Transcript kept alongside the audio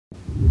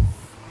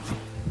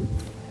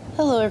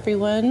Hello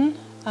everyone,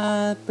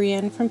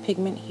 Breanne from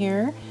Pigment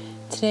here.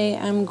 Today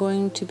I'm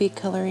going to be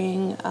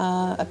coloring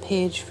a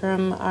page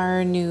from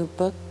our new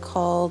book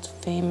called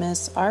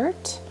Famous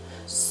Art.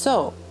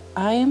 So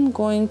I am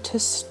going to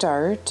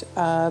start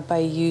by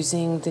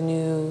using the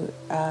new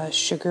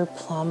Sugar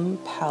Plum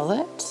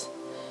palette,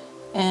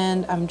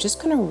 and I'm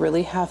just going to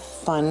really have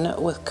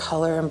fun with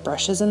color and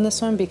brushes in this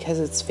one because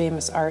it's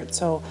Famous Art.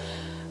 So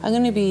I'm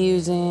going to be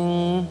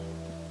using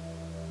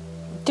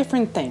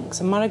different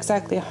things. I'm not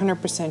exactly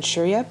 100%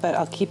 sure yet, but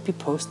I'll keep you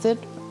posted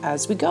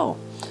as we go.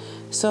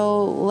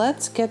 So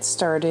let's get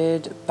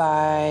started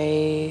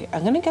by,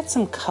 I'm gonna get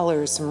some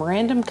colors, some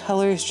random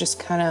colors just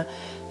kind of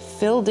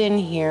filled in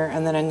here,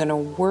 and then I'm gonna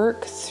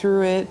work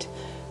through it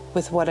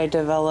with what I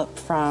developed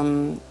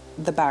from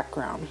the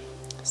background.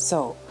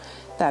 So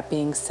that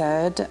being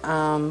said,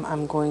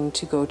 I'm going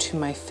to go to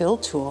my fill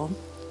tool.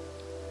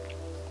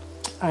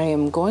 I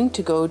am going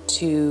to go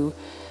to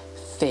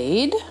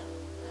fade,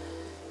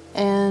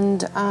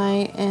 and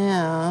I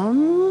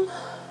am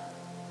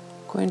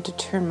going to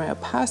turn my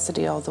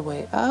opacity all the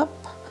way up,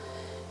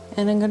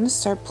 and I'm going to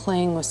start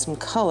playing with some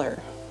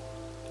color.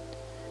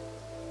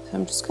 So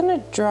I'm just going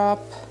to drop,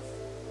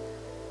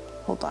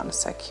 hold on a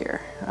sec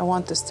here, I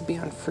want this to be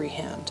on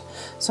freehand.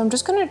 So I'm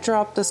just going to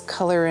drop this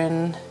color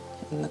in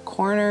the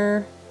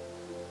corner,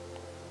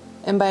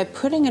 and by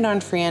putting it on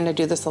freehand, I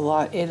do this a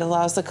lot, it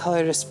allows the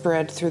color to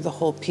spread through the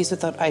whole piece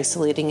without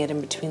isolating it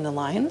in between the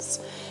lines.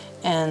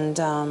 And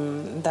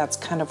that's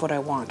kind of what I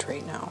want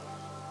right now.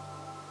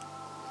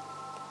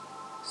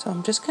 So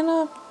I'm just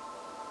gonna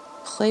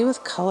play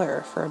with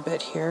color for a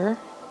bit here.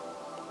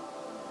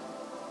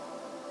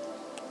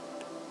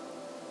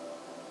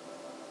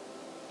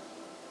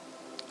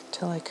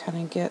 Till I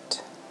kind of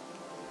get,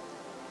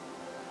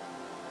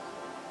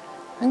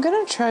 I'm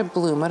gonna try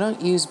bloom. I don't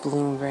use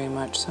bloom very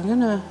much, so I'm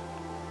gonna,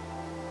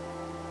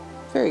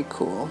 very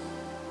cool.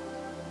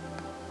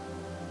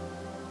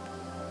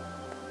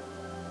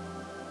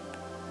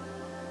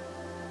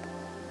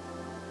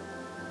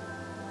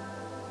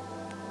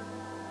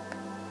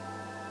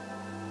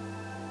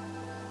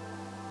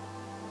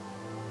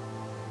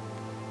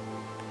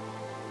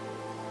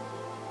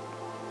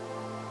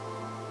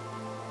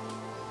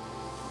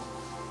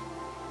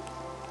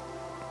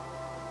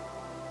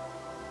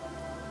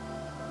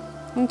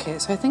 Okay,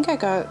 so I think I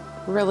got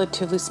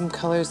relatively some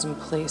colors in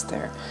place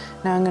there.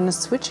 Now I'm going to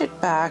switch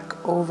it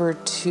back over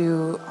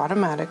to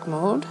automatic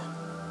mode,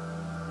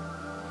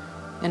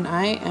 and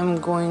I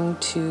am going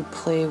to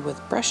play with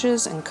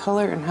brushes and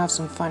color and have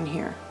some fun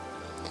here.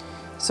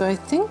 So I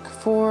think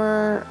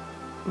for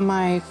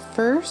my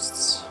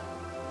first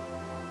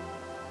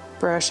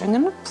brush, I'm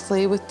going to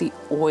play with the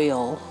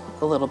oil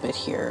a little bit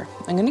here.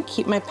 I'm going to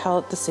keep my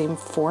palette the same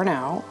for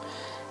now,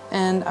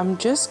 and I'm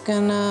just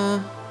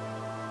gonna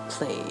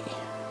play.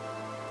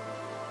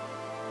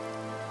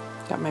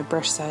 Got my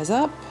brush size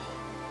up,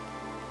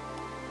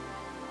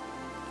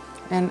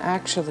 and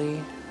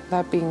actually,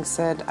 that being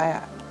said,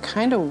 I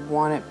kind of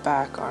want it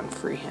back on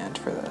freehand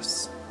for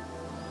this.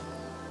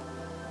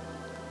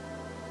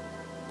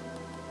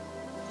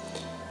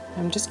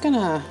 I'm just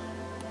gonna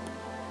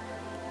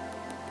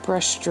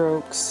brush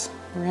strokes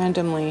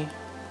randomly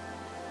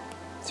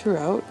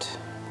throughout.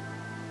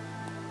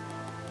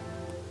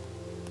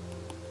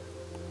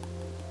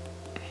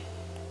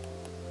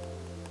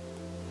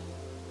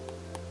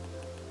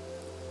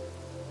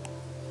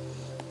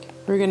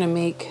 We're gonna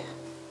make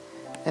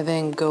a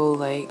Van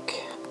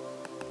Gogh-like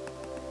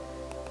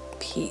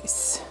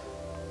piece.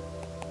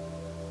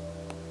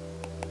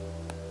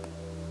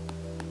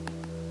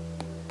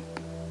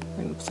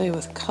 We're gonna play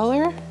with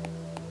color,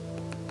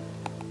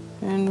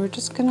 and we're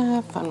just gonna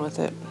have fun with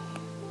it.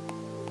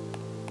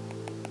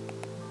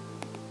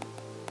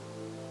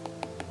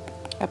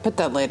 I put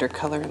that lighter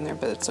color in there,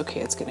 but it's okay,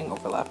 it's getting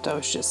overlapped. I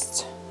was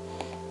just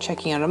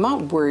checking out. I'm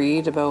not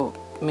worried about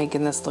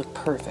making this look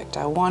perfect.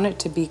 I want it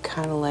to be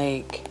kind of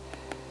like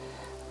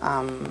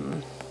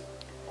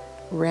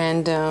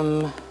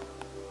random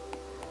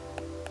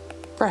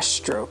brush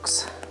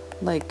strokes,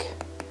 like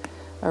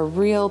a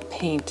real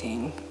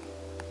painting.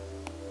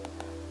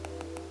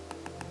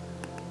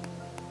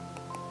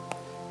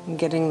 And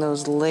getting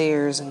those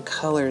layers and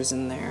colors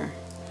in there.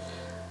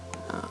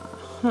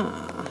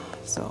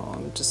 So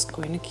I'm just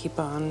going to keep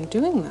on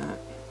doing that.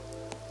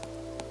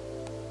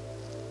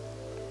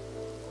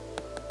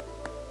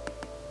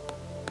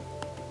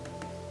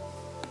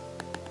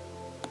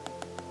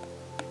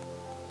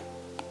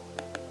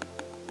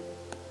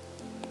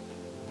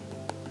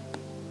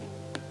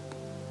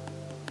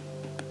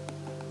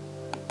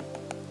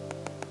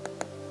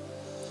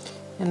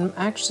 And I'm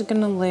actually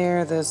going to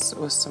layer this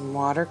with some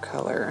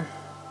watercolor.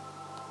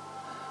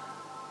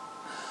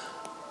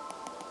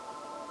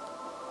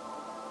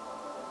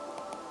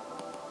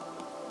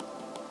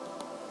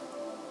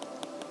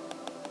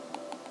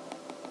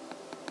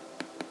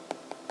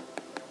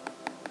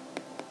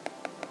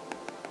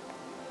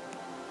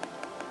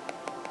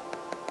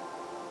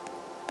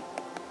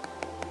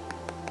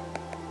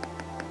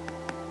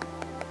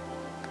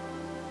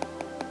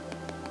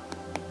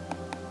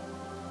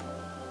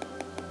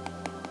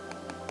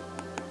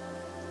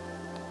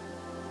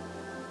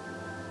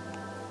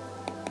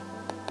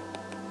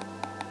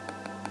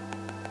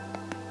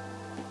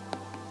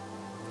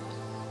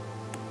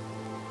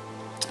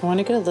 I want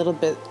to get a little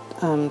bit,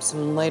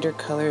 some lighter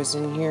colors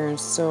in here,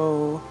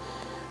 so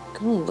I'm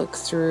going to look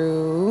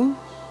through.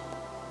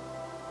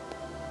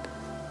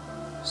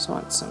 Just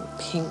want some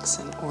pinks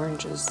and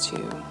oranges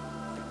too.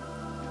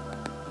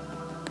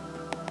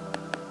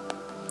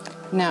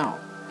 Now,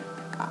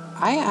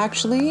 I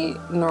actually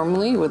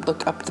normally would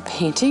look up the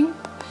painting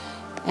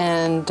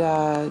and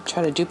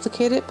try to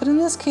duplicate it, but in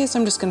this case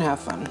I'm just gonna have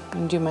fun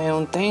and do my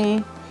own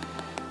thing.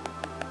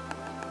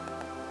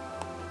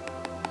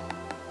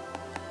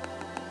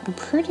 I'm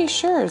pretty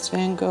sure it's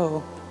Van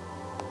Gogh.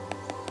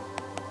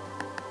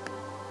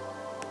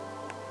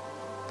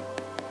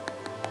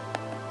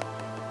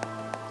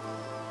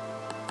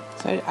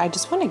 So I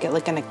just want to get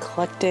like an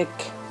eclectic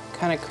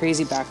kind of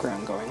crazy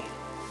background going.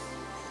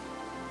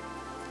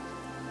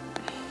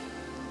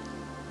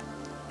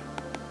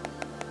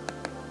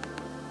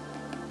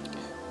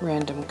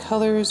 Random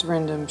colors,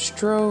 random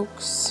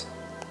strokes.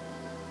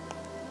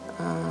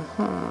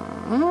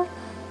 Let's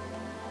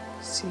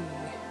see.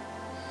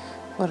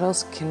 What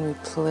else can we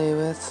play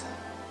with?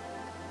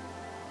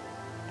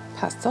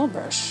 Pastel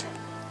brush.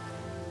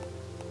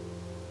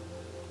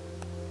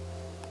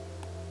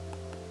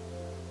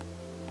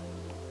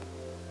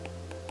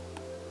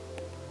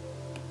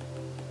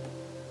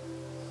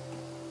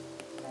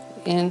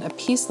 In a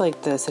piece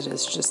like this, it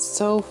is just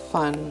so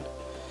fun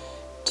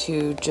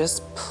to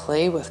just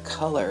play with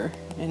color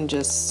and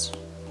just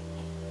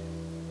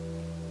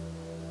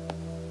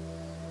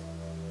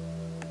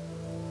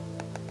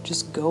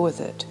go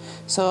with it.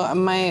 So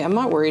I'm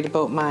not worried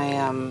about my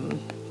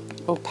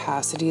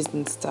opacities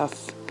and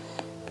stuff.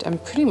 I'm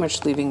pretty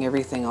much leaving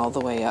everything all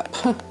the way up.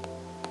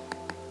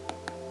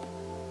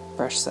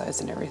 Brush size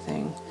and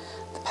everything.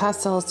 The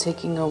pastel is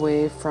taking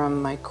away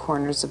from my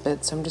corners a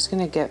bit, so I'm just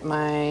gonna get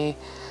my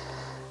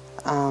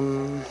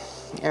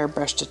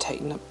airbrush to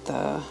tighten up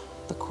the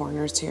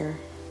corners here.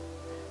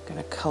 I'm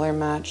gonna color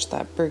match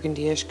that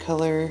burgundy-ish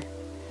color.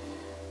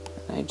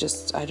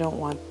 I don't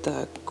want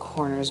the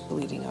corners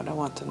bleeding out. I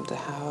want them to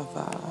have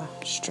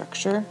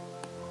structure.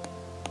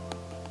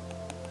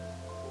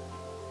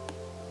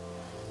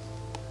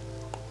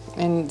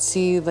 And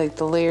see, like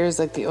the layers,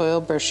 like the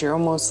oil brush, you're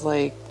almost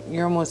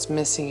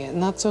missing it,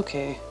 and that's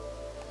okay.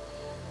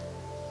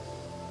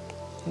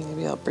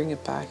 Maybe I'll bring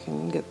it back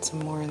and get some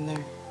more in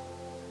there.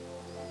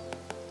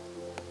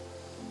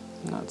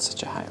 Not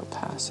such a high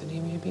opacity,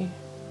 maybe.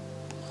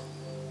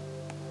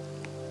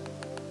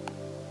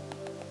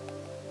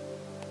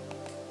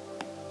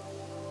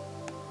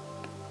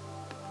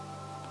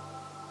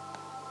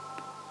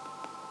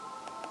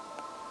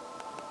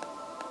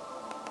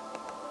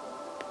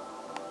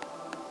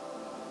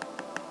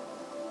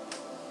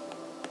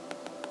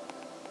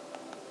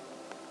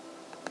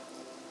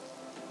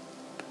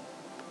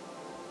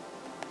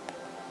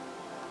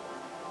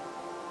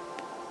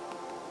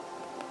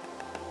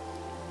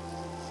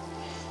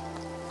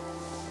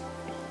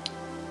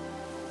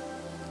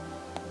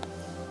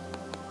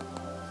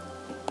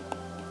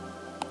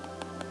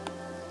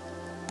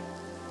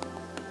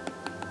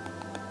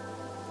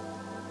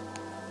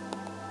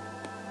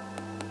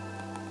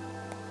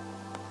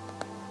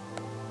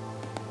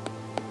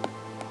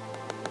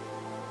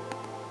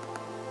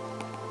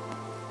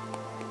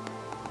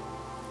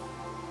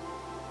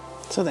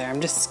 So there,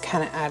 I'm just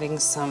kind of adding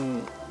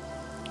some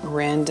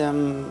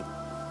random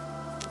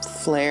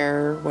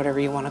flair,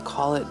 whatever you want to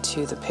call it,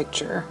 to the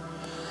picture.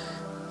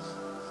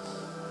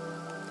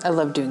 I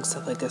love doing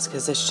stuff like this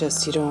because it's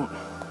just, you don't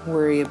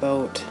worry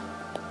about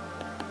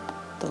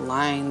the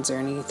lines or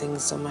anything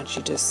so much,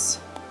 you just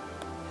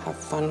have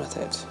fun with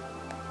it.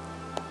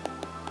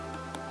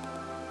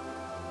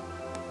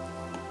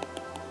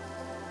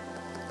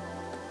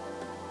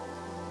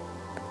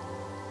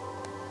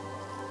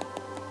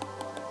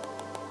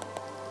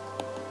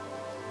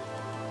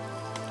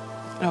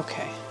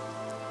 Okay,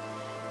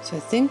 so I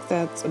think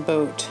that's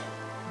about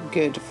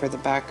good for the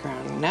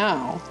background.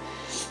 Now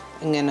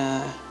I'm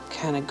gonna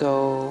kind of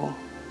go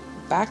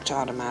back to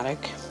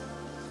automatic.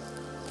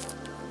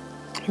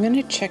 I'm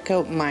gonna check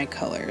out my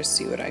colors,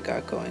 see what I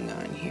got going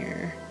on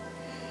here.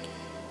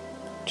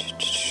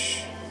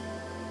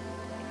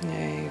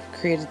 I've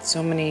created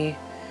so many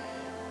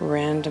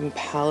random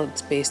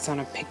palettes based on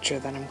a picture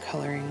that I'm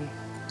coloring,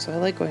 so I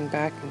like going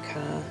back and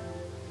kind of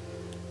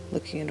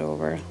looking it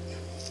over.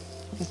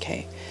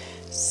 Okay,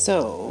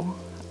 so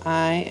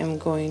I am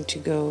going to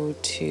go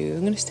to,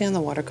 I'm going to stay on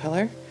the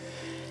watercolor,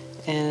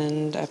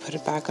 and I put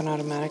it back on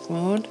automatic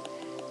mode.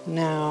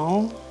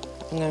 Now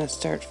I'm going to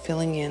start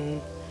filling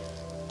in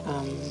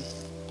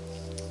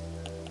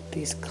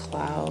these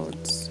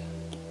clouds.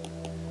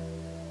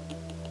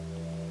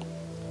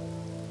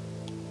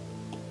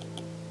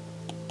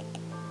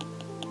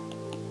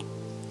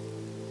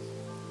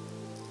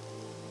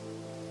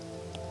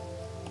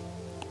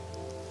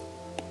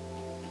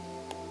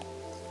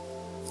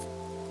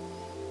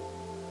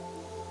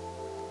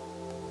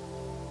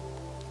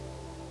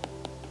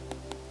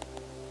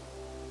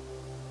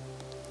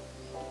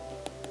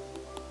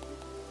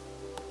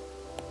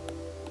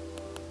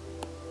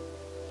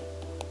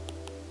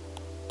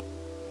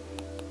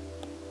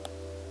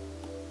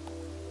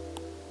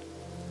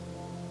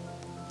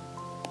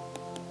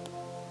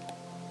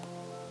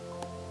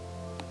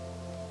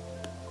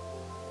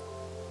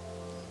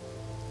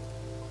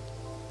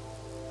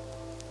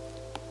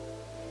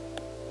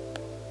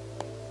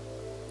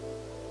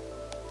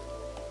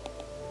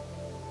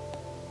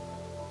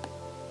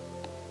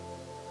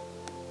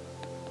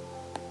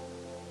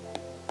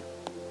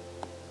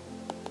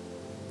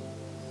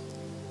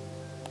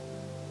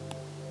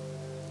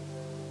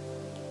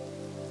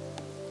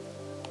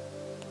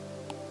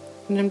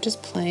 And I'm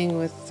just playing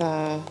with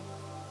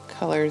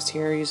colors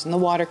here, using the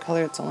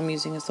watercolor. That's all I'm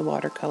using is the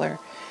watercolor.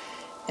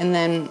 And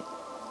then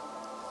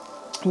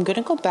I'm going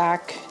to go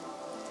back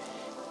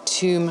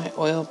to my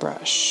oil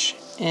brush,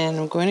 and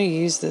I'm going to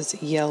use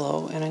this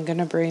yellow, and I'm going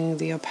to bring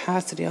the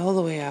opacity all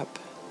the way up.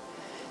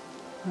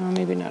 Oh,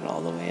 maybe not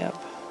all the way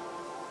up.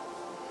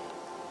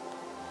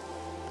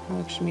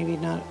 Actually, maybe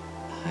not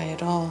high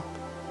at all.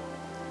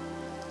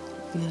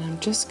 And then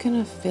I'm just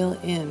going to fill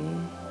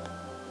in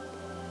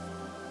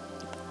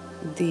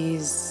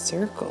these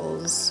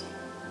circles.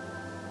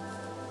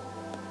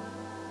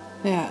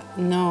 Yeah,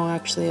 no,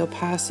 actually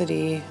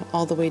opacity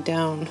all the way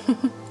down.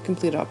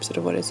 Complete opposite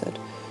of what I said.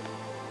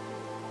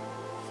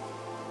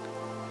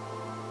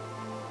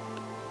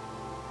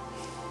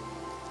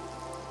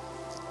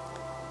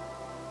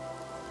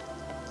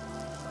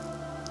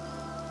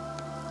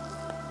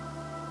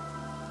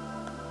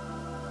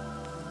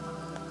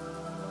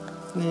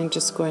 And I'm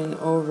just going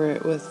over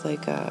it with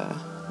like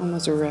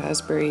almost a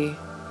raspberry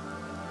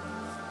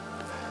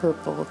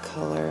purple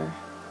color.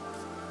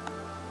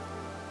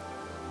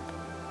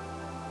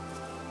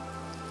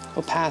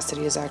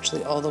 Opacity is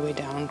actually all the way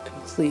down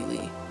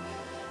completely.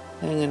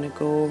 And I'm going to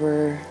go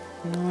over,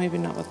 no, maybe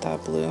not with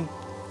that blue.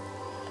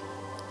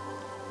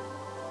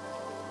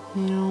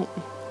 No,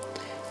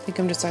 I think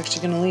I'm just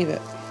actually going to leave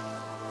it.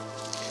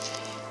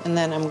 And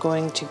then I'm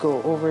going to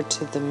go over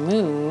to the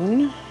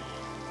moon.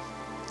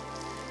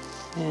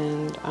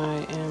 And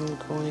I am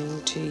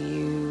going to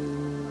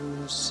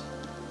use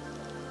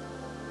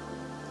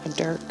a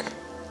dark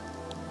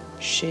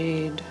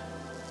shade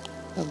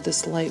of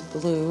this light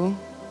blue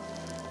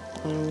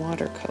on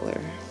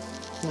watercolor.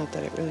 Not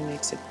that it really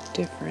makes a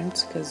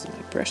difference because my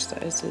brush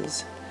size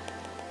is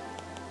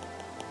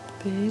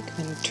big.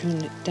 I'm turn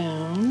it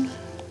down.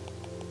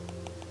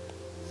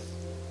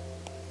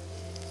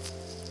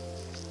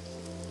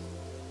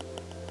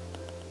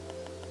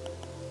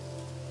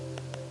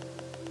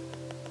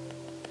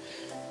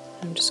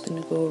 I'm just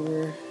going to go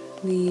over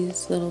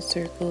these little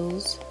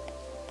circles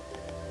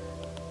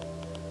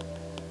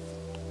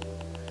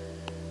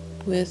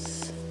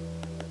with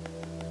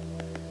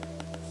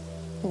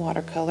the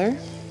watercolor.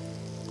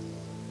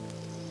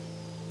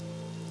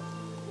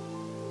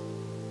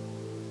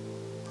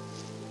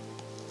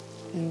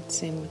 And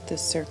same with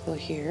this circle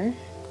here,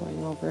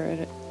 going over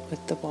it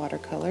with the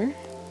watercolor.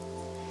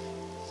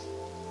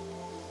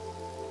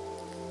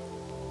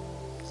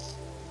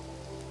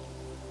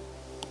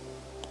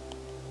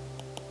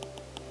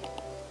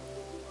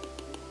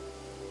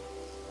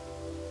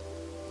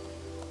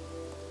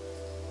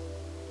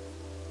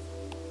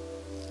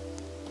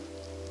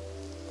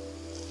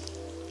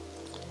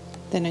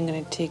 Then I'm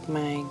going to take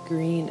my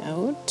green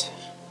out,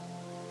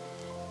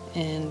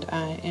 and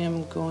I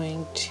am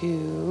going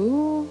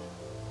to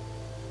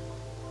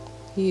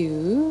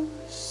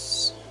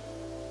use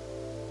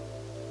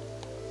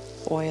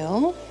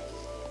oil.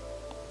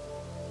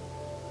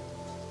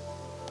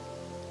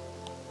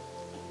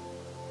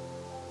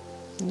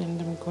 And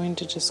I'm going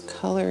to just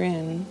color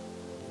in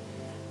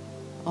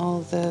all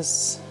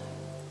this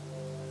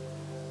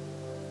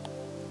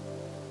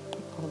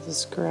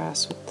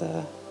grass with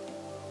the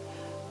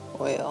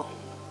oil.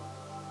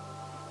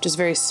 Just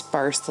very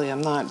sparsely.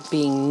 I'm not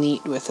being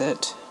neat with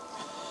it.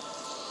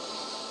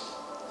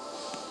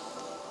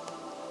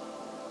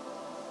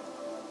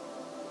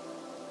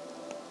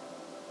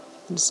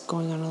 I'm just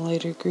going on a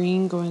lighter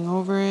green, going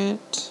over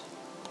it.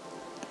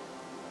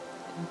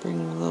 And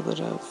bringing a little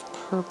bit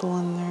of purple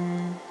in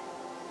there.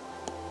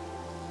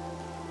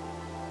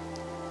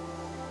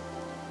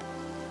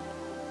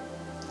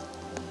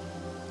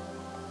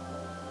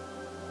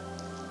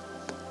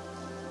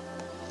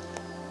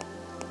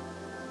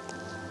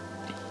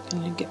 I'm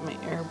going to get my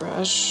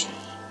airbrush.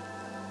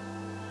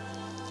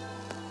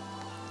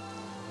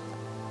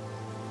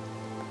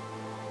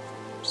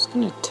 I'm just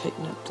going to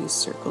tighten up these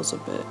circles a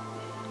bit.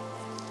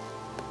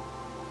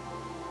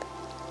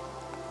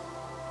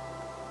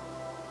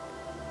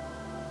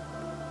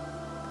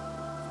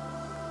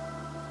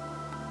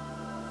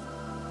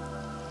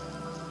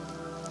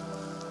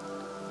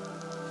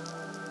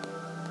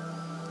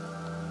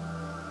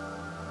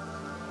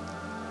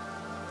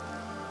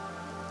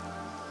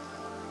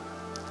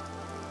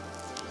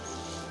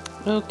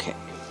 Okay,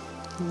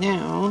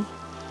 now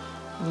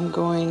I'm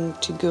going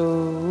to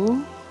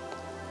go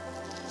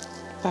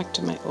back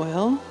to my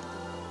oil,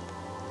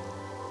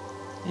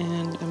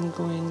 and I'm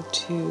going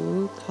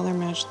to color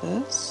match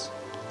this.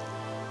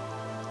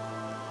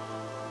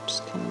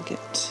 Just kind of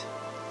get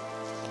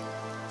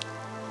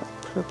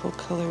that purple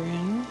color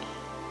in.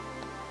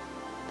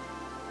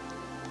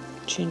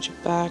 Change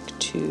it back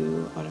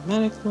to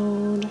automatic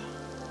mode.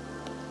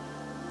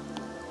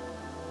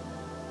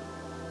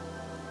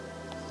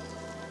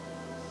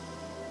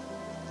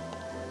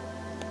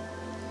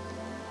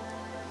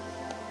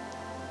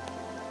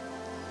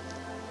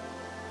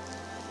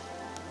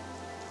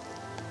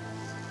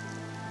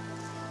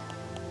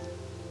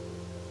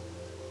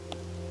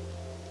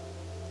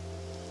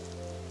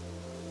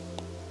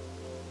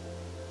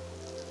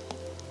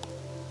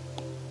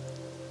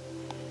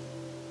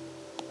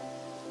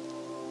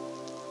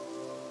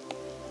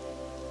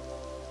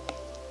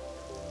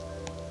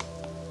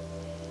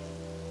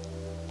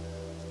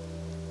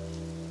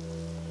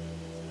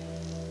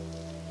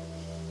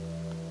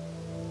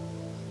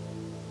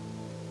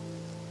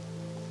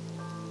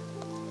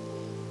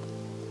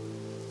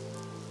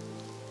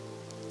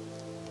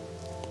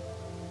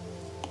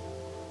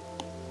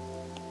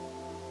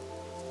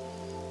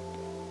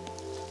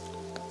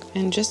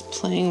 and just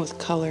playing with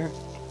color.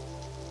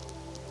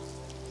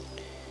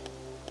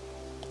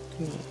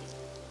 I'm gonna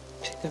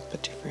pick up a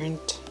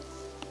different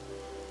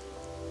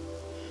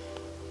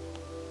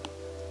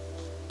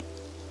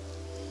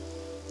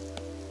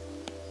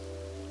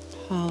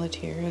palette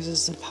here. This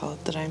is a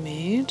palette that I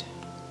made.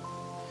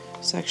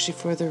 It's actually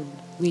for the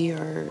We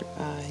Are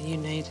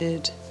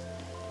United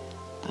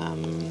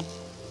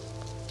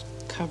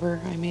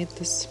cover. I made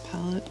this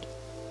palette.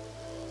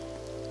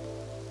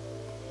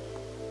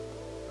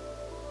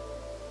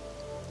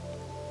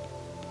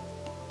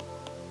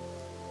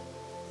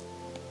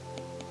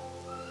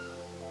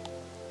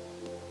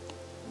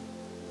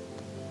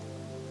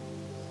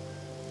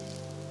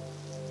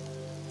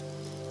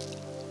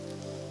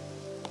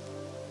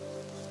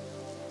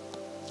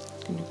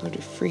 I'm going to go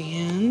to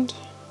Freehand.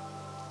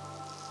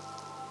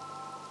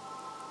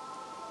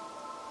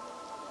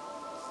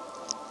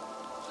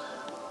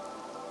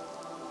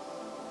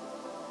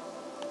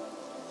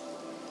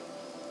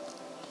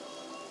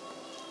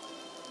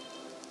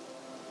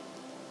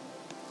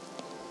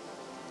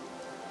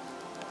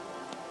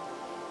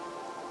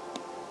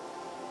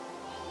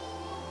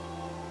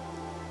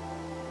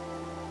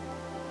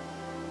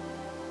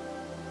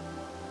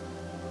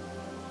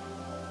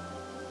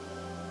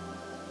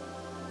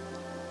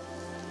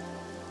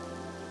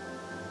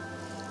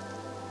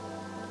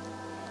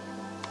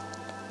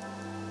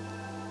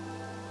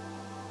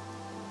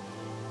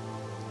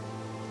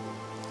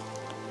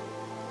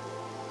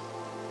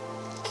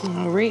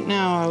 Right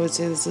now, I would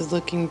say this is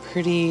looking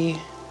pretty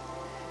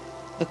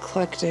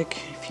eclectic,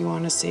 if you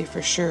want to say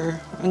for sure.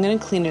 I'm going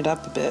to clean it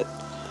up a bit.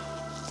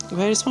 But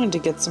I just wanted to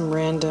get some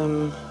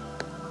random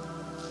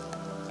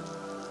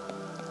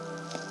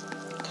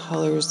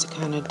colors to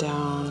kind of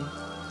down.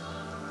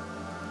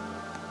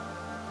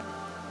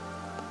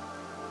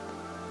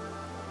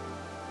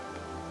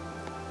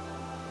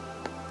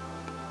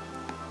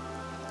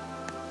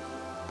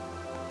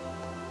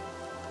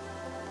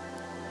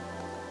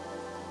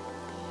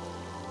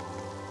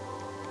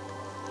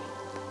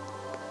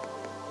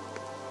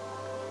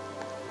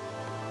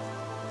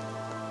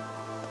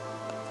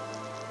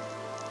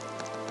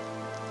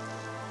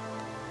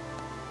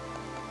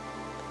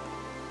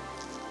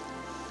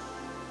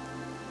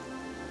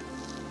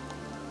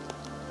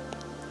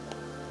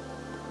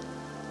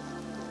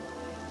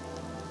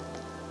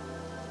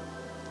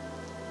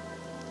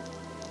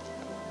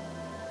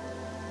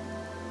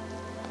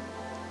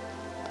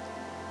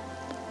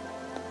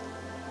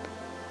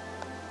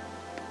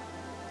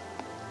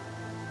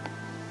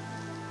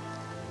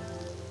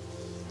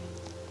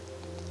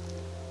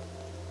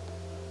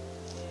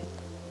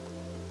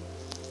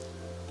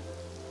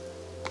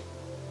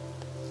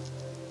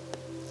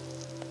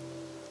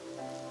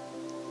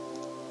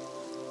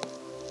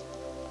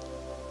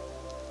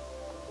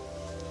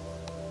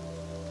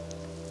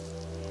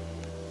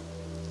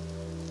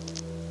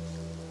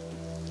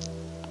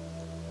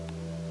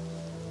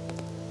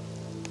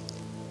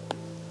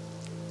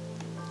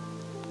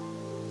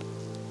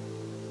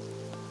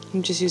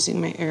 I'm just using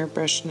my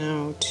airbrush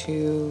now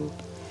to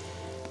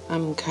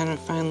kind of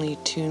finely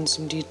tune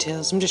some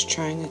details. I'm just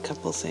trying a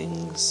couple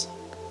things.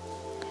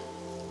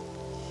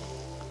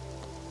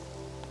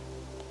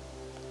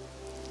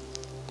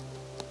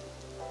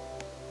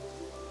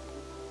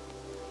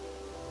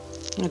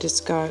 I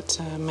just got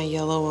my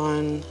yellow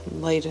on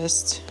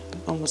lightest,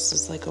 almost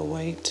as like a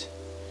white.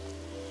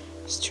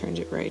 Just turned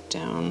it right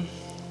down.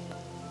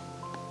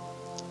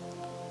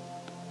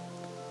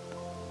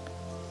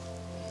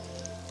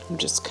 I'm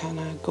just kind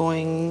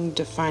of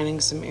defining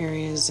some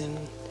areas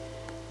and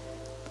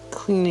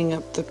cleaning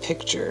up the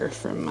picture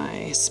from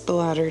my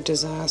splatter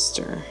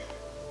disaster.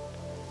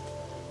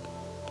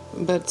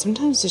 But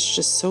sometimes it's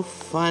just so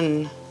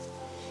fun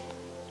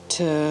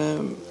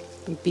to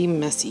be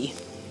messy.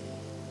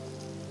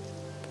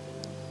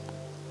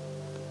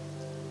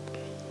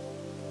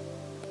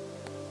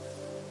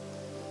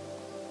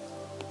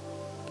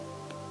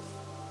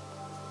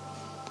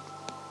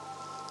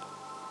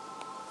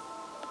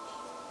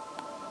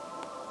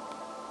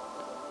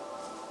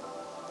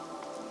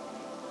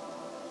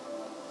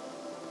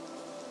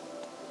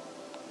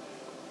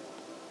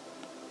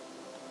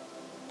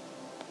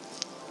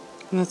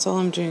 And that's all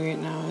I'm doing right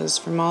now, is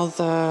from all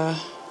the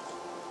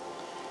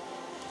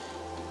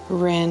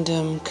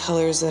random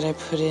colors that I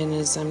put in,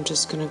 is I'm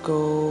just going to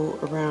go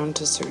around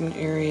to certain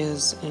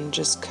areas and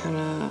just kind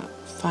of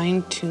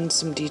fine tune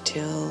some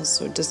details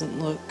so it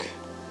doesn't look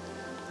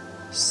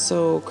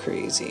so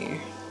crazy.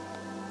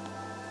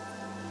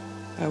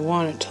 I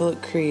want it to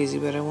look crazy,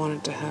 but I want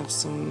it to have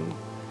some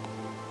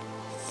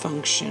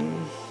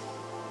function.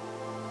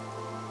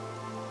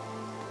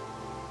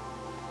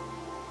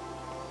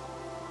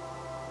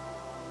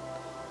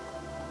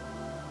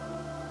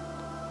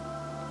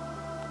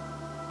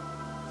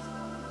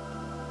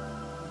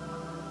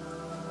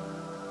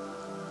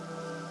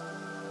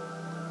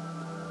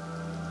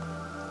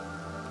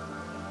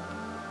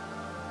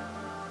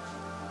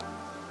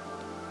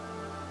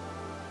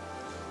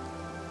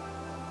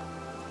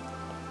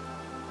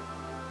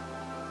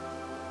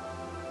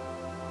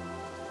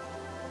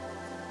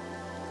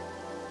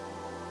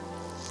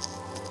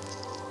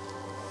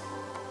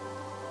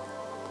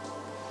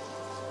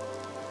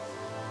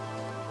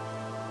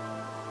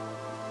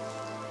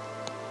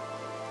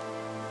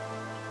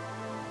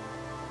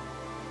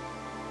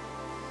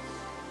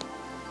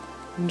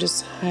 I'm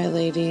just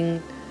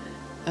highlighting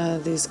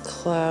these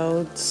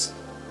clouds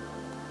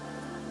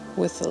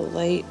with a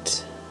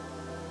light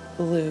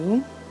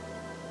blue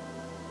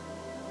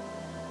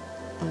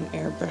on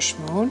airbrush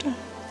mode.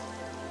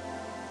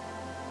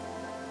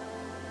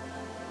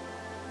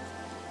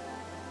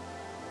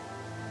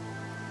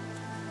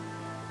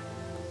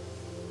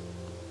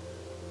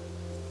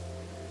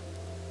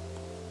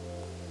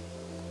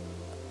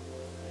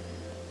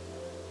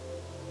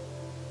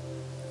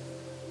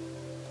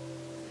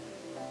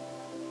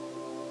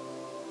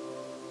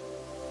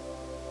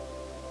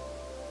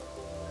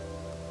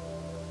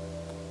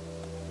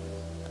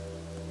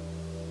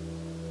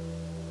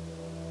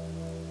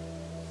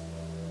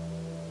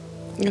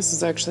 This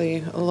is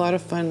actually a lot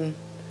of fun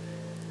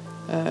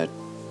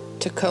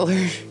to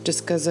color,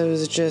 just because it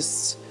was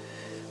just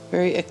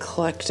very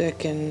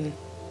eclectic and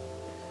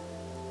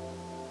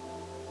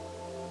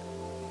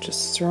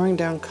just throwing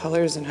down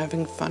colors and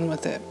having fun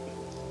with it.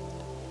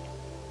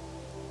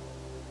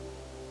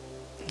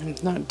 I'm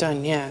not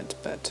done yet,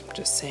 but I'm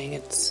just saying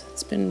it's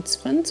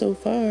fun so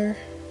far.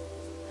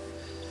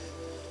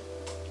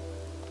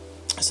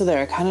 So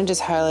there, I kind of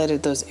just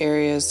highlighted those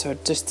areas so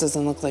it just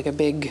doesn't look like a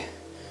big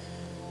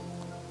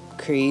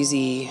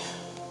crazy,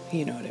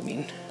 you know what I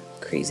mean,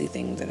 crazy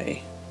thing that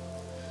I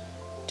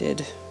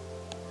did.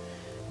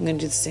 I'm gonna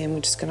do the same.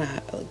 I'm just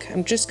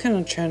kind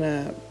of trying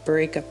to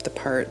break up the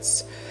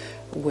parts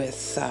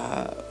with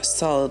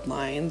solid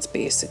lines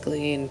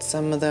basically, and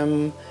some of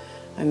them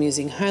I'm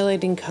using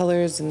highlighting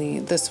colors,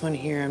 and this one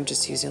here I'm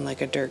just using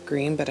like a dark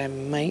green, but I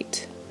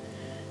might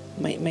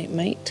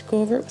go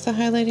over it with a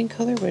highlighting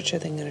color, which I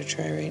think I'm gonna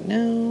try right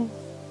now.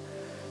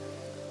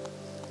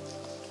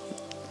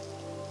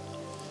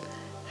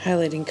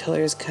 Highlighting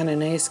color is kind of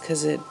nice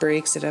because it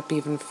breaks it up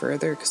even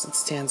further because it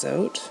stands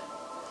out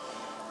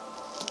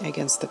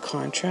against the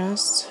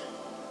contrast.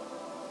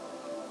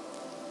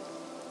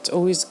 It's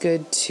always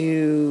good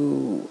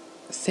to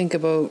think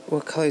about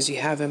what colors you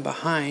have in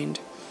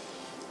behind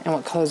and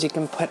what colors you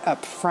can put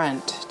up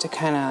front to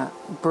kind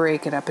of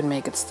break it up and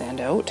make it stand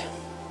out.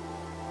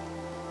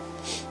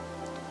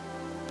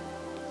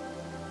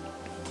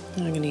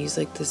 I'm going to use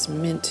like this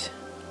mint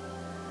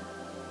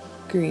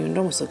green. It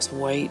almost looks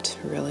white,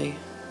 really.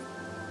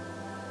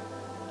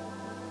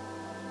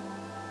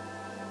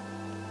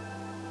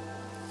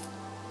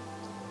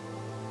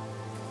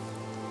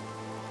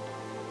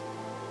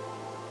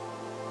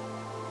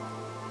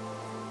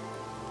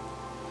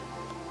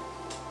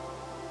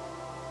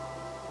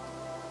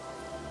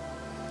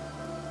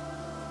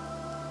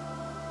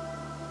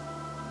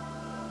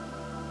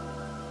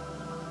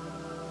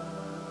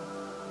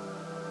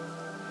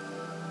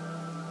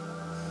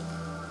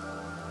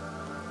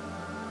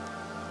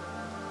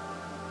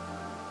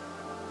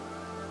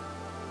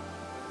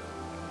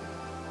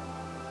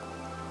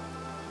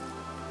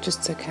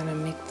 Just to kind of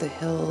make the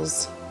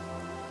hills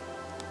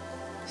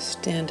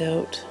stand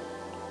out.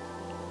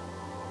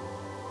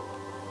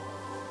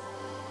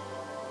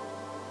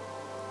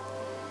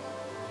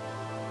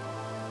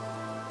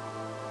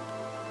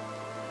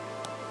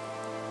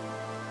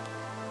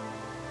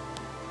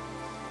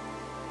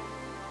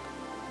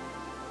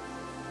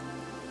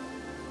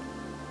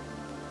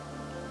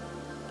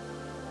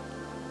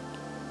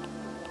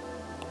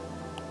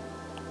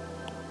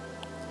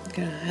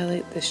 I'm going to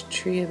highlight this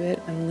tree a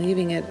bit. I'm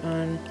leaving it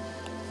on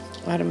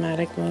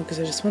automatic mode because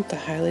I just want the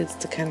highlights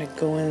to kind of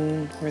go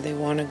in where they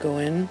want to go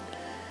in,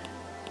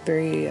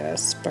 very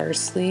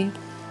sparsely.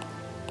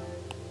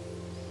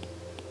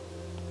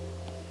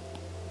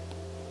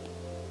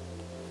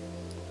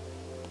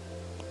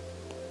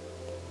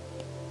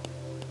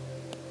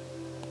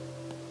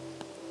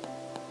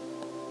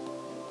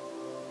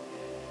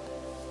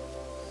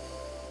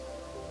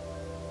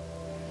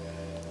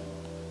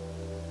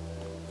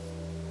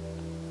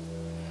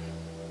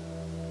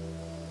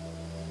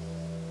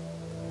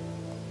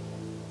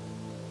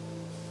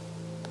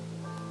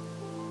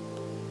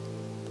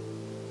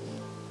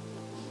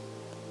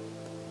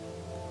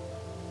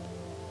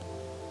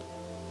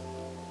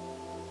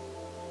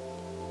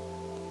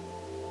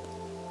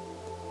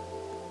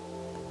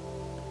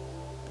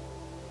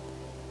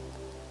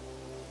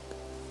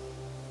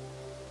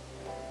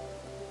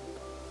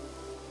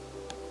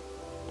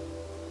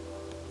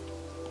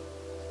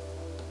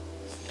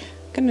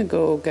 Gonna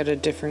go get a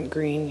different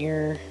green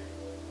here.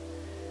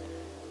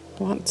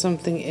 Want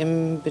something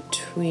in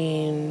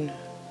between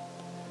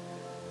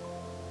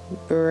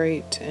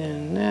bright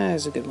and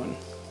that's a good one.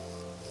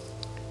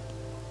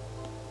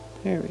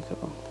 There we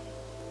go.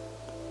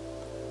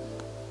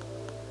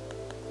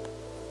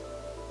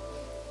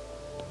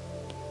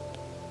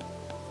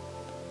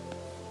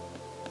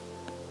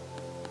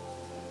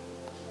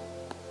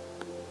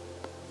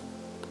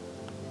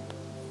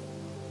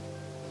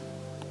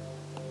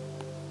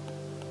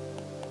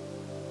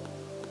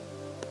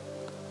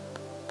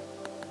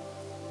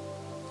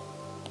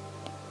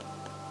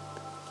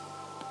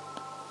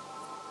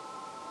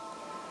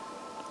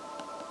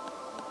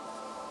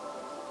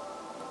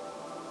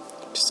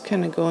 Just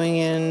kind of going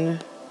in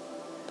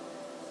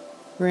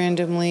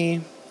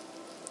randomly,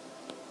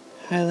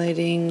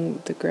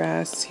 highlighting the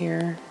grass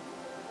here.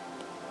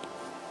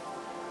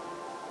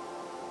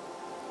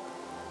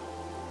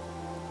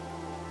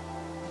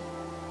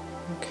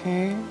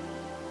 Okay.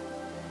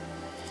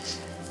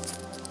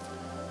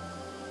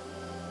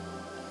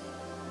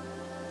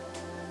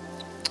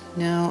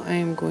 Now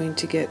I'm going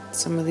to get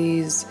some of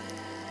these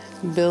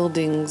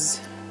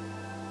buildings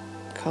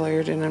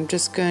colored, and I'm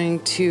just going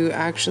to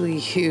actually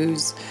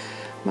use,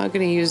 I'm not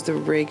going to use the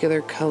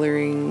regular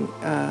coloring,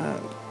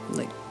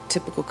 like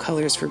typical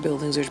colors for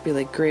buildings, which would be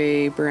like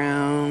gray,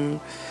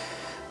 brown,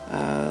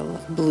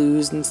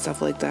 blues and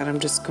stuff like that. I'm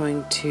just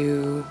going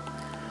to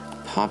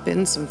pop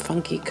in some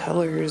funky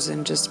colors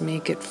and just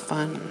make it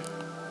fun.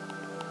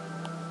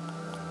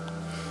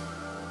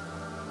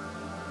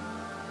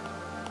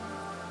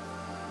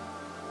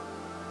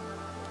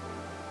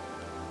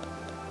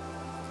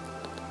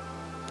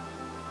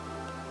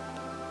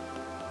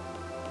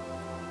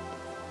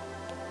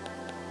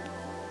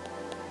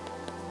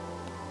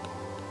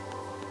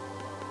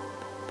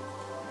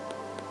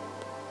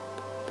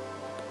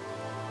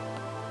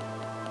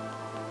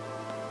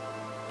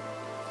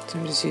 So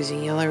I'm just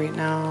using yellow right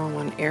now. I'm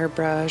on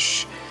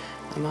airbrush.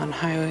 I'm on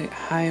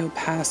high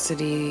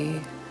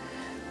opacity.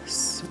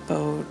 It's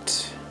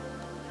about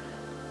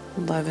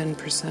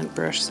 11%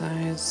 brush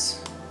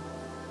size.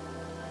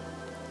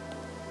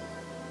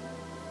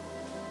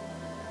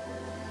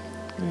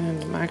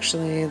 And I'm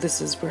actually,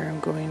 this is where I'm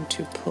going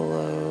to pull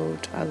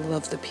out, I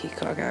love the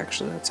peacock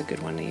actually, that's a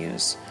good one to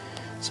use.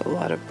 So a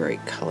lot of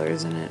bright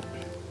colors in it.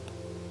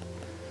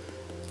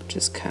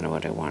 Just kind of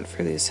what I want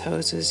for these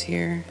houses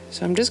here.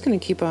 So I'm just going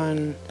to keep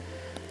on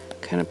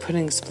kind of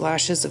putting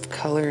splashes of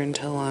color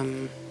until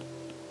I'm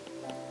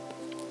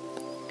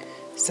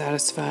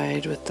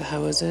satisfied with the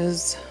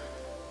houses.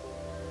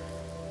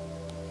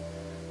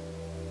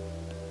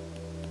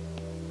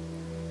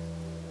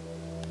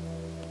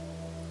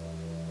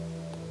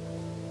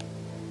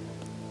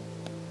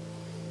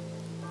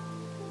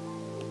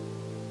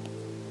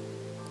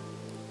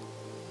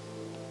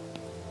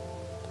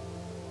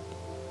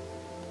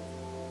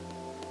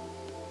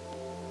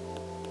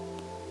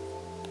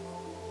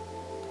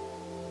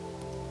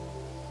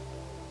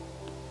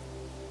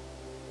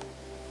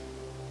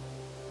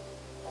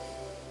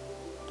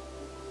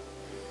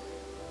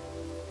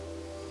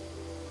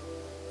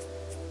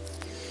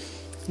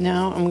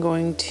 Now I'm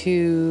going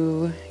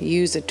to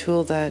use a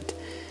tool that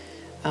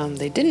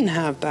they didn't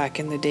have back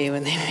in the day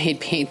when they made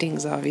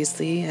paintings,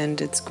 obviously, and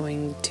it's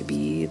going to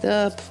be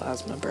the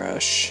plasma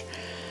brush.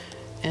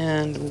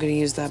 And I'm going to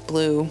use that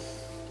blue.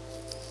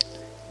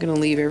 I'm going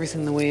to leave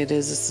everything the way it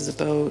is. This is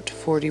about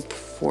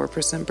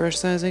 44% brush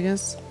size, I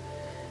guess.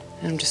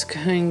 And I'm just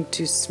going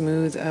to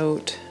smooth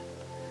out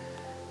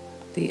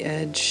the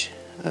edge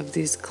of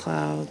these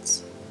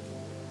clouds.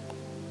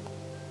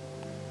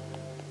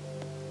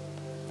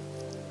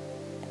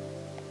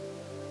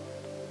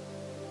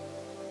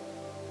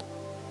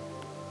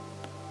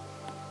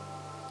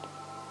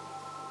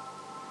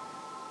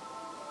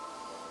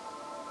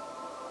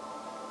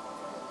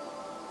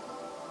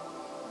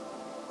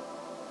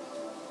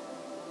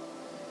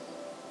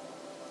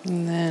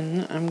 And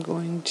then I'm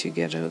going to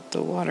get out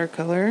the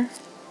watercolor.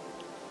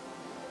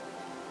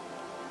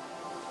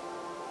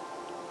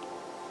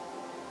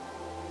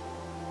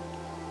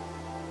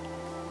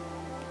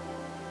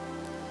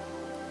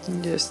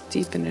 And just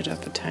deepen it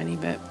up a tiny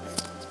bit.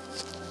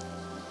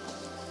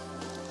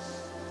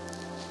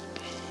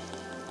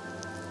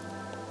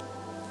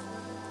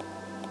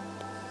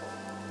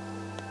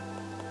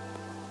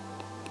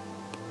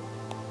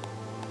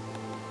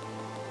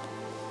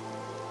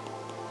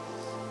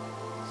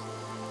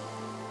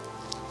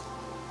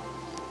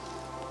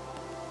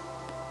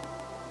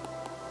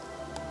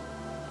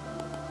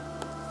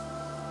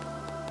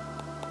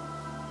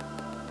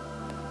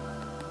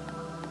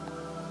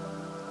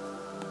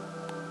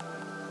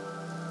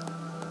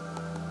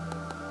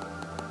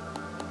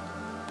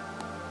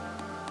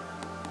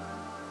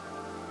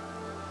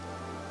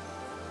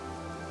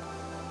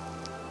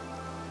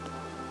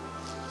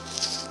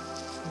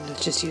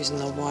 Just using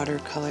the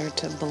watercolor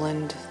to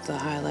blend the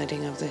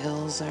highlighting of the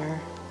hills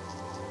there.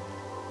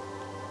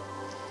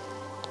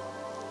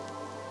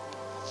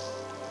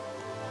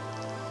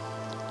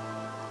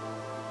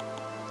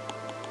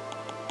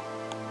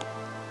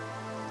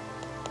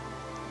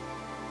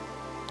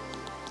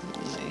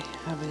 I'm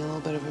having a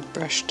little bit of a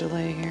brush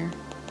delay here.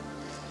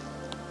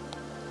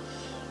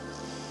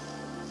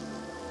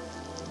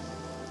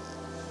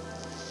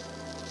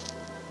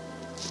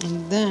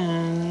 And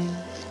then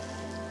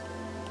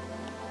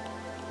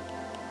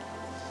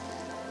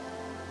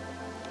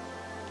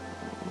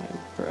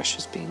brush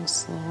is being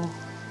slow.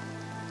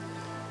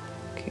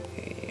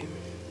 Okay.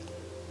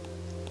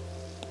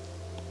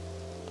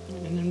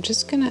 And I'm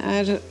just gonna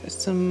add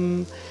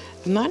some,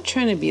 I'm not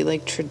trying to be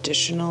like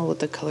traditional with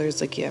the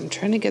colors, like yeah, I'm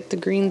trying to get the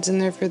greens in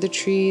there for the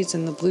trees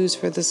and the blues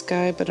for the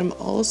sky, but I'm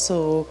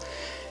also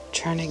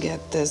trying to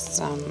get this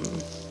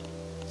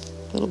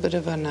little bit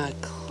of an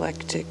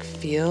eclectic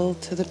feel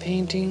to the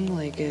painting.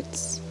 Like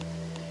it's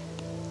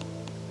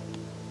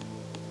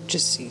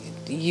just,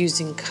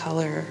 using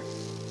color.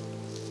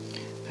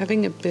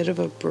 Having a bit of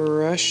a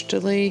brush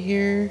delay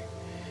here.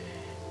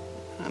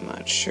 I'm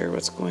not sure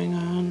what's going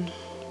on.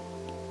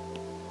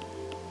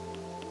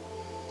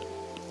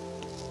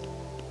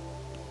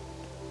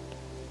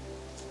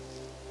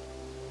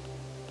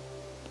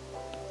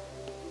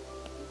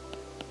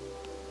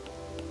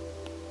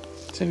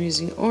 So I'm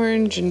using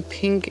orange and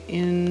pink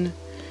in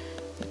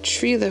a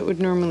tree that would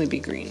normally be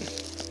green.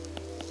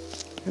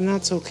 And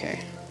that's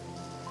okay.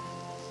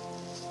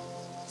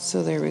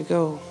 So there we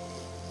go.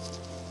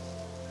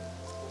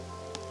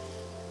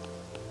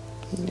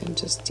 I'm gonna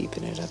just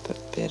deepen it up a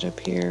bit up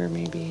here.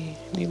 Maybe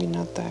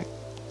not that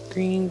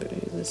green, but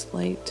maybe this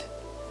light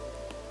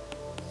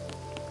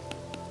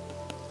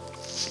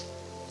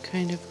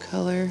kind of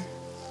color.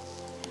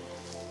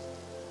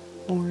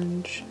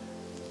 Orange.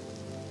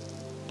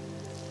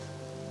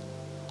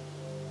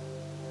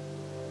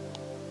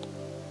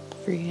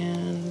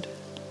 Freehand.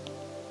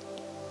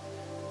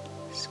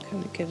 Just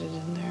kind of get it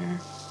in there.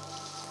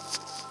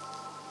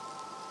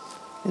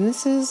 And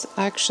this is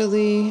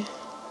actually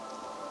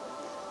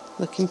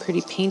looking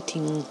pretty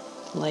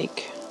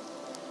painting-like.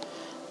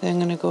 Then I'm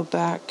going to go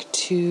back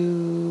to...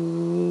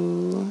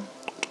 You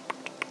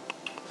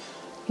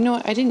know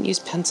what? I didn't use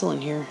pencil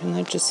in here, and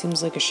that just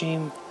seems like a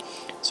shame.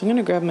 So I'm going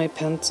to grab my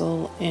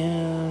pencil,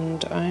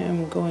 and I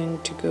am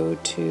going to go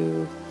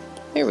to...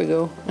 There we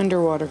go.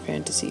 Underwater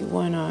Fantasy.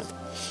 Why not?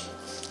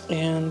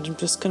 And I'm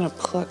just going to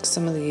pluck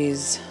some of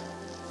these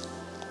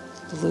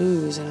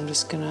blues, and I'm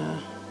just going to...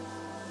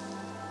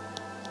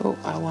 Oh,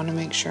 I want to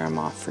make sure I'm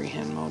off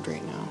freehand mode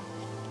right now.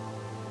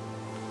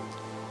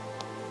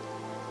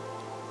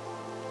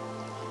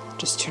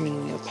 Just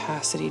turning the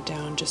opacity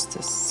down just a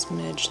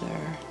smidge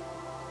there.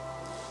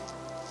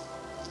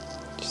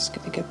 Just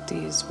gonna get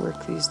these,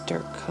 work these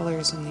dark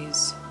colors in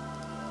these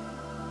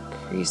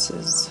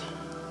creases.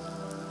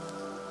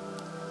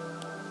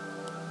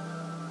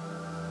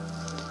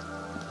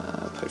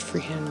 Put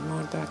freehand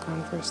mode back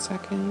on for a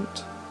second.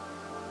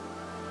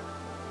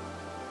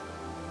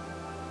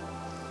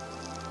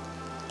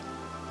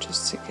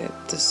 Just to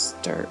get this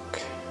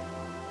dark.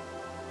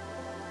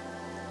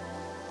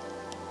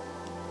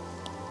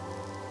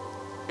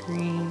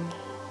 Green.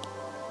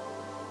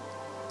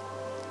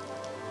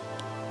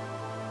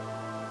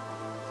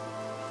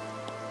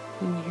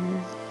 In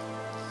here.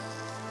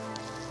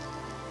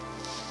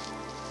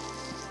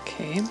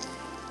 Okay.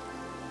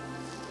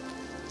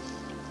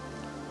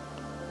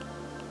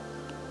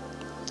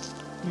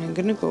 I'm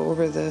gonna go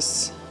over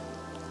this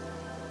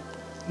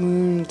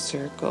moon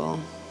circle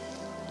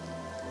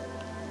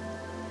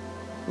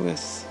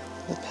with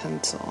the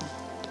pencil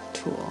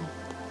tool.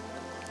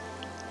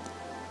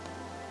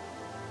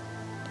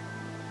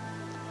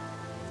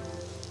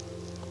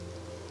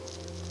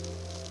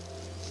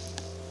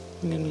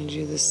 I'm going to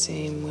do the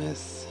same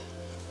with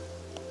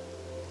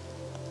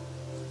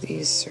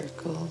these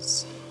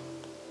circles.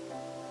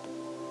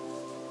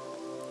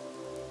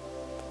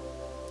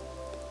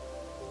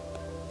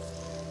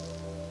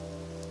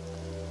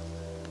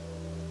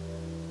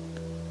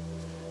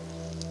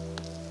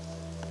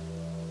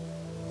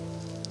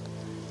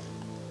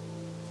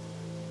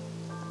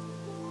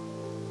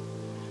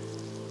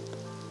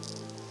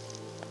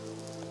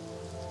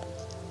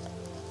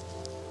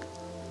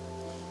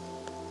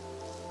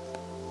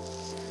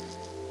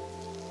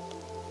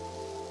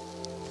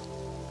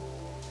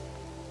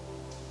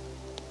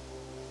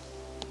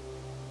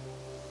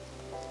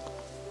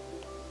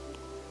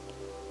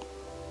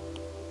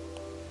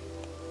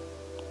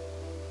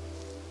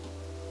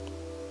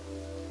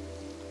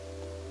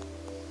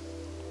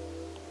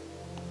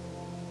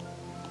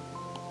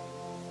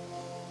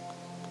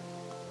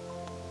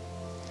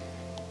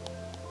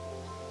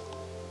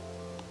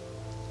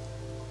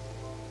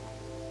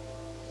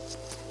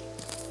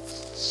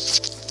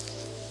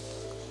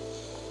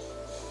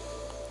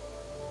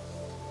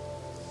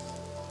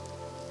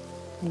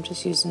 I'm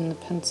just using the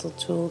pencil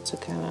tool to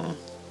kind of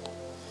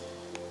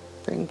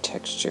bring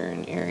texture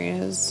in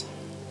areas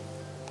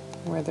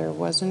where there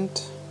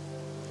wasn't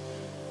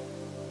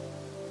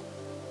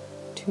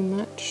too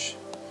much.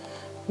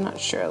 I'm not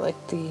sure, I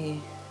like the,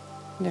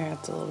 there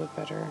it's a little bit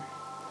better.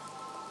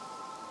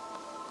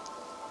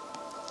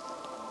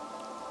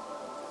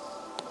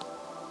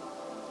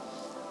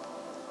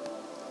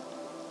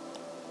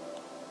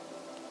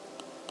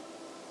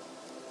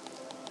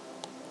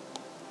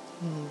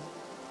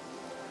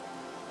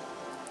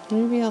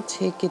 Maybe I'll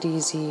take it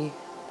easy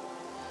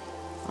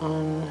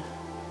on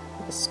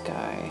the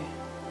sky.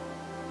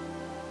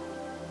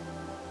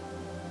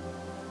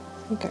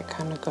 I think I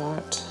kind of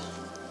got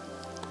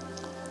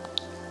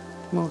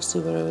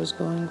mostly what I was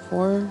going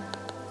for.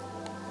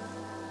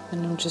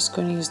 And I'm just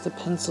going to use the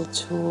pencil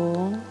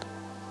tool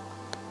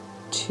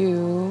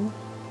to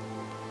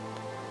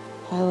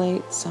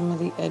highlight some of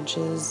the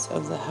edges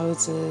of the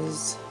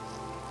houses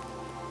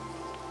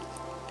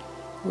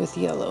with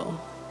yellow.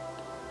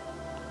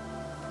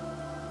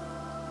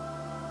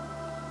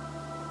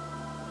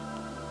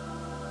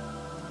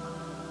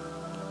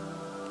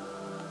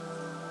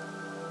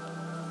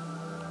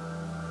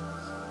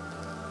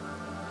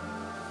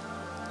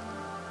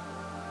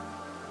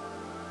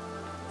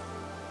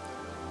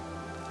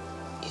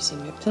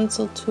 using my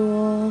pencil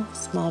tool,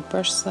 small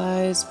brush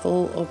size,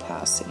 full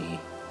opacity.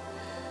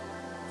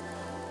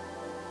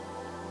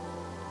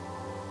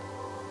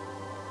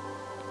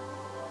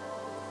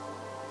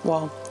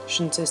 Well, I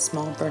shouldn't say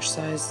small brush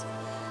size.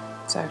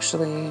 It's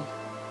actually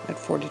at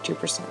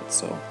 42%,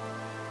 so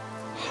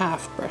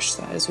half brush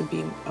size would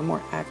be a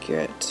more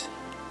accurate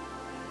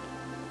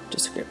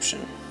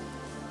description.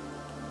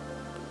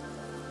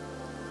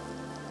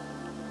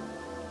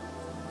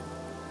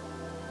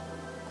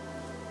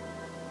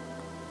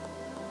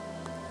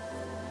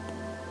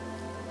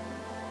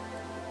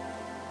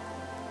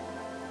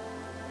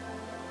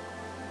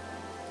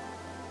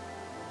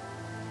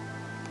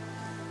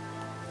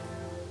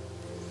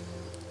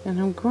 And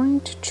I'm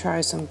going to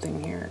try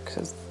something here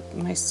because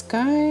my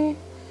sky, I'm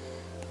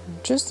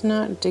just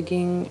not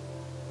digging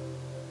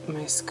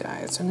my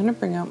sky. So I'm going to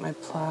bring out my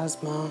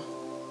plasma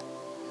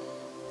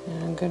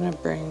and I'm going to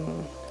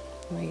bring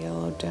my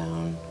yellow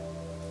down.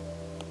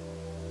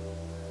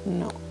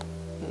 No,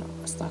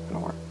 it's not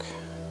going to work.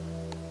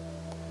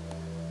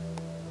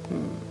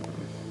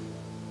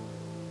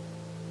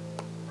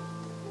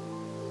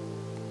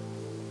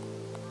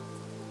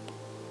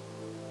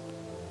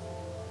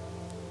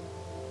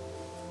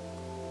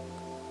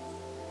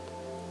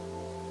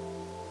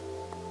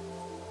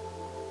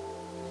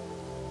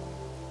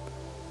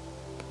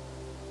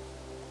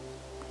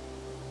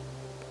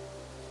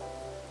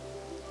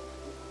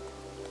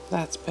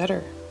 That's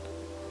better.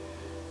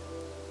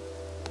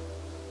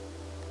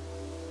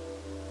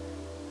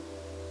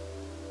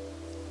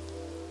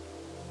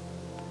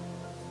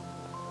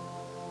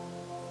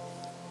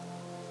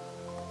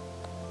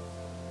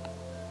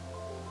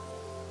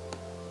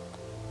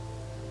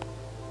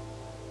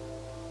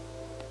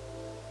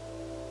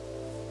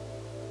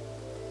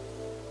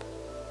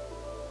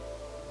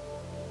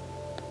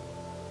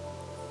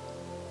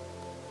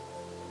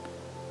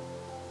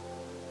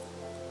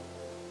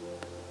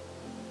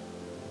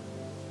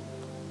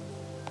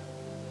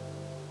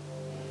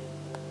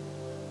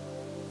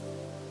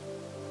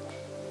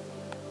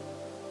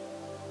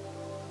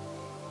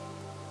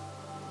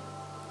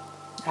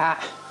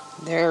 Ah,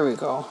 there we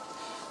go.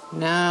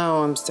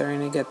 Now I'm starting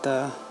to get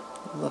the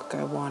look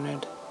I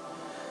wanted.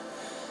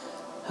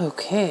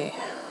 Okay.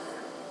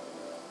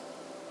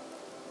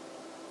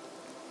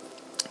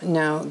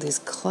 Now these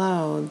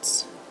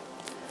clouds,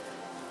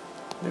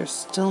 they're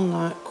still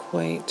not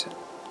quite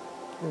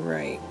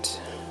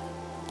right.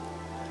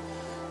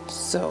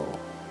 So,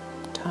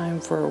 time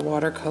for a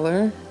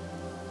watercolor.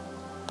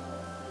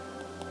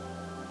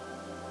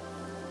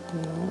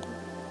 No.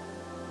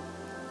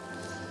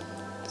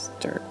 It's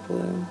dark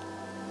blue.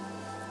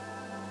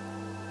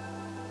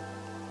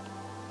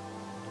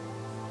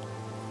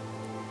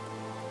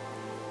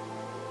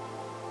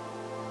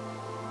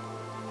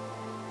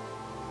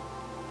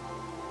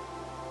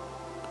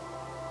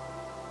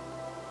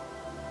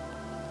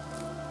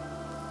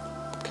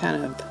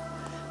 Kind of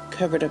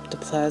covered up the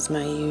plasma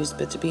I used,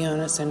 but to be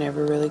honest, I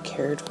never really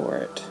cared for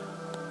it.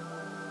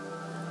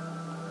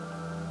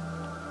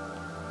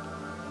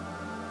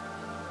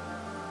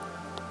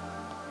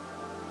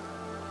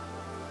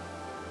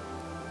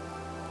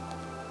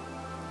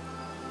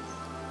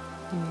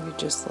 Maybe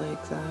just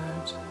like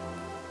that.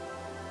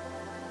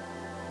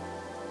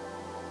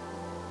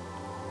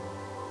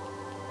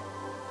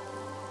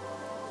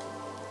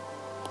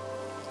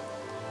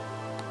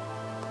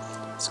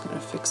 Just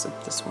gonna fix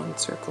up this one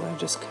circle. I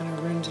just kind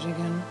of ruined it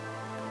again.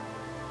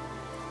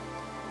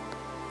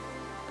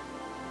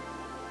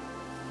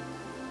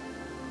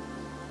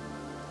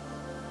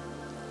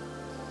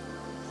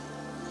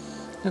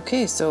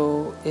 Okay,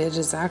 so it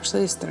is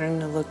actually starting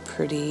to look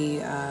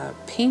pretty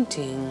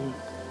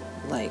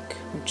painting-like,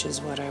 which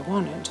is what I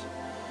wanted.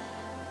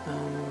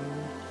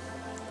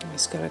 I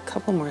just got a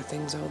couple more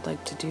things I would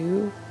like to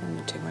do. I'm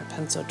gonna take my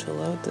pencil tool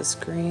out, this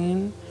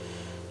green,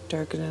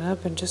 darken it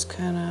up, and just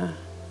kind of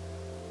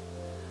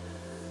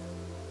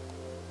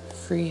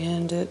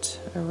freehand it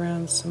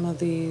around some of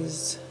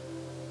these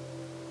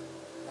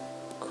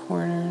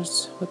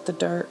corners with the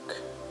dark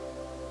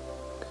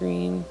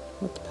green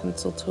with the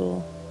pencil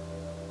tool.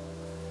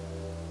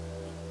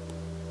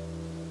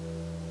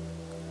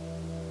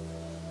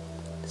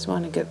 Just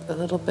want to get a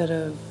little bit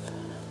of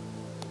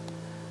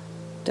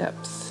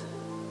depth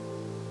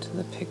to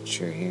the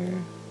picture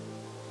here.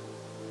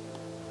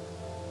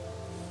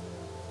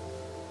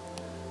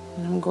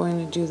 And I'm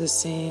going to do the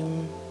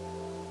same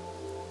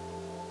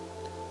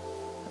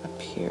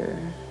up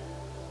here.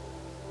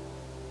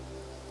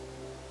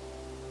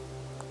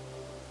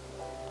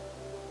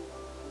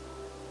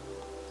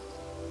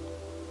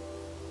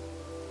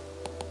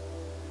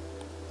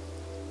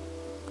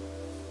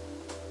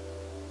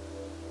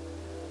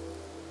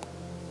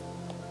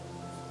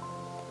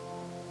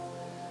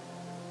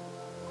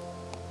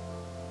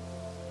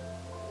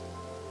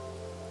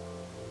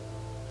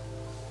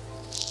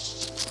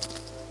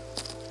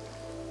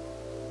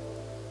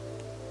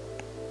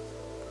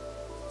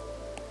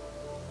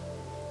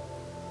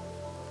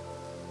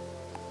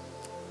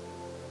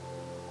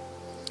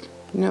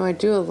 You know, I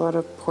do a lot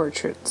of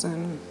portraits,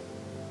 and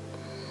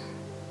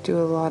do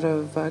a lot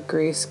of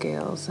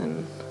grayscales,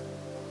 and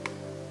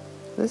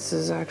this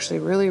is actually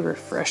really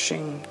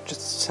refreshing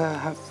just to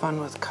have fun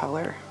with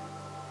color.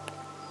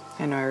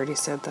 I know I already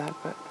said that,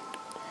 but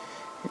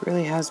it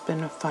really has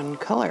been a fun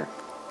color.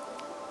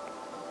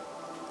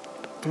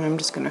 And I'm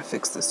just going to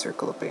fix the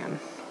circle again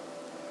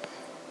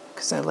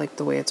because I like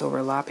the way it's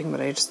overlapping,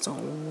 but I just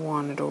don't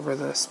want it over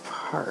this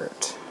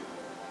part.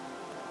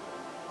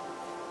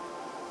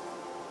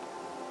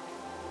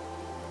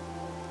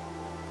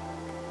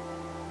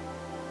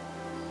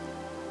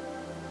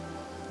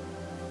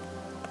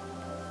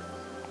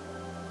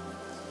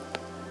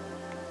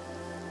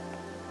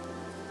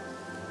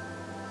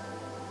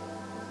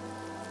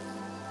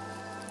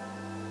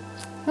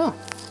 Oh,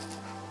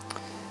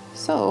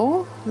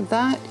 so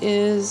that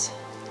is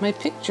my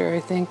picture. I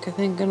think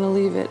I'm gonna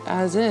leave it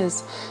as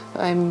is.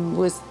 I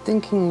was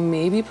thinking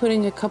maybe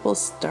putting a couple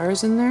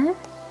stars in there,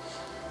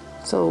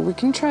 so we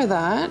can try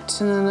that.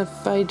 And then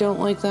if I don't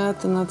like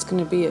that, then that's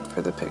gonna be it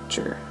for the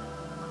picture.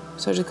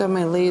 So I just got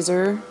my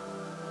laser,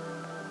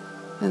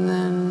 and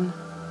then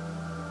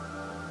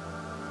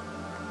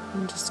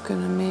I'm just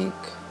gonna make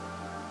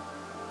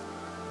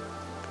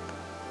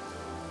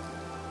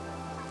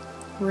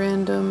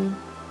random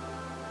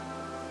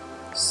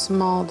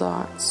small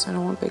dots. I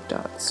don't want big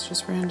dots,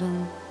 just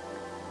random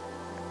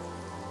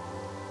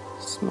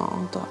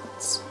small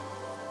dots.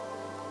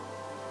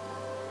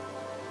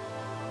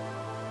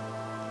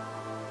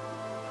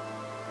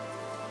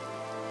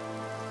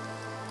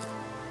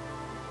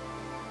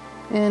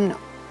 And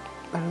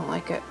I don't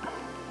like it.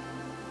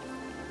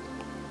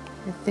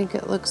 I think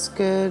it looks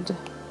good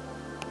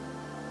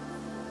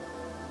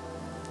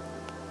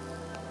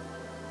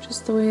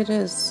just the way it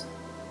is.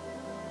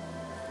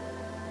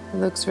 It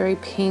looks very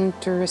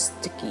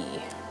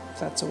painteristicky, if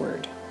that's a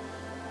word.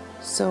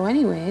 So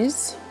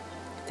anyways,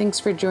 thanks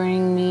for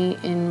joining me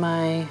in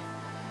my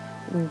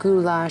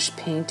goulash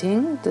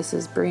painting. This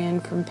is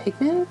Breanne from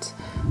Pigment.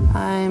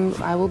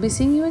 I will be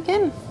seeing you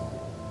again.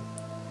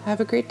 Have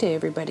a great day,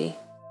 everybody.